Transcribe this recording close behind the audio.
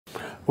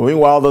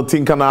Meanwhile, the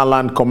Tinkan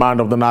Island Command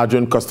of the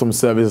Nigerian Customs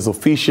Service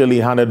officially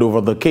handed over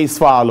the case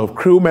file of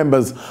crew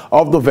members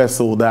of the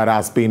vessel that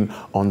has been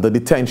under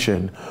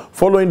detention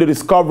following the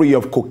discovery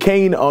of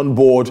cocaine on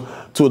board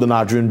to the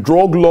Nigerian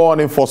Drug Law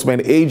and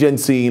Enforcement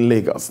Agency in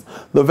Lagos.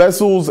 The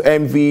vessel's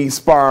MV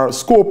SPAR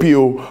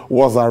SCORPIO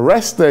was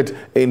arrested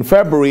in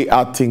February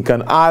at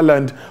Tinkan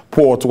Island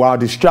port while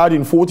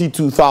discharging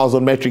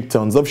 42,000 metric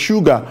tons of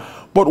sugar,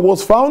 but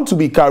was found to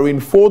be carrying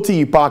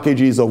 40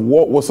 packages of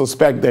what was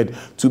suspected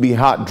to be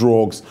hard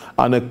drugs,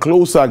 and a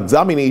closer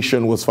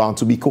examination was found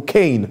to be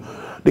cocaine.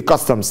 The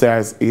customs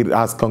says it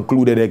has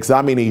concluded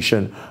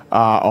examination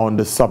on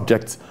the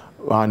subject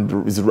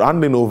and is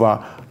handing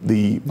over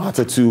the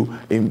matter to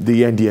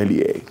the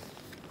NDLEA.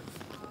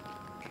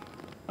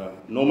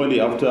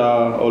 Normally, after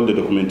all the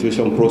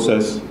documentation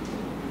process,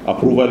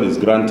 approval is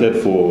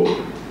granted for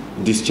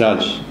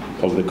discharge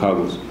of the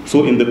cargoes.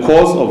 So in the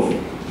course of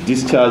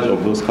discharge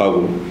of those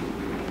cargo,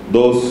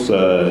 those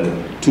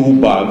 2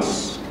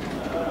 bags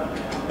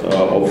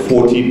of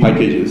 40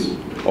 packages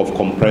of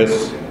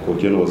compressed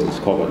cocaine was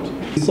discovered.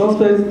 The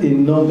suspects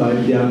in number,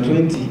 there are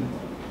 20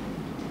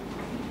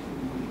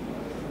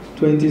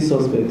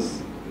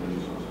 suspects,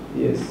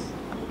 yes,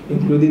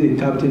 including the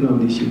captain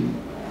of the ship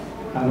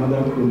and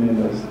other crew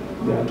members.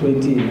 There are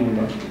 20 in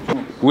number.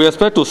 We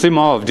expect to see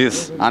more of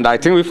this, and I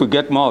think if we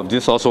get more of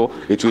this also,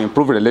 it will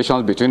improve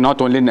relations between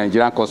not only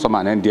Nigerian Customs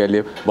and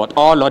NDLEA, but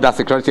all other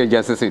security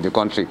agencies in the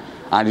country,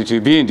 and it will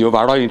be in the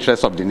overall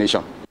interest of the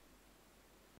nation.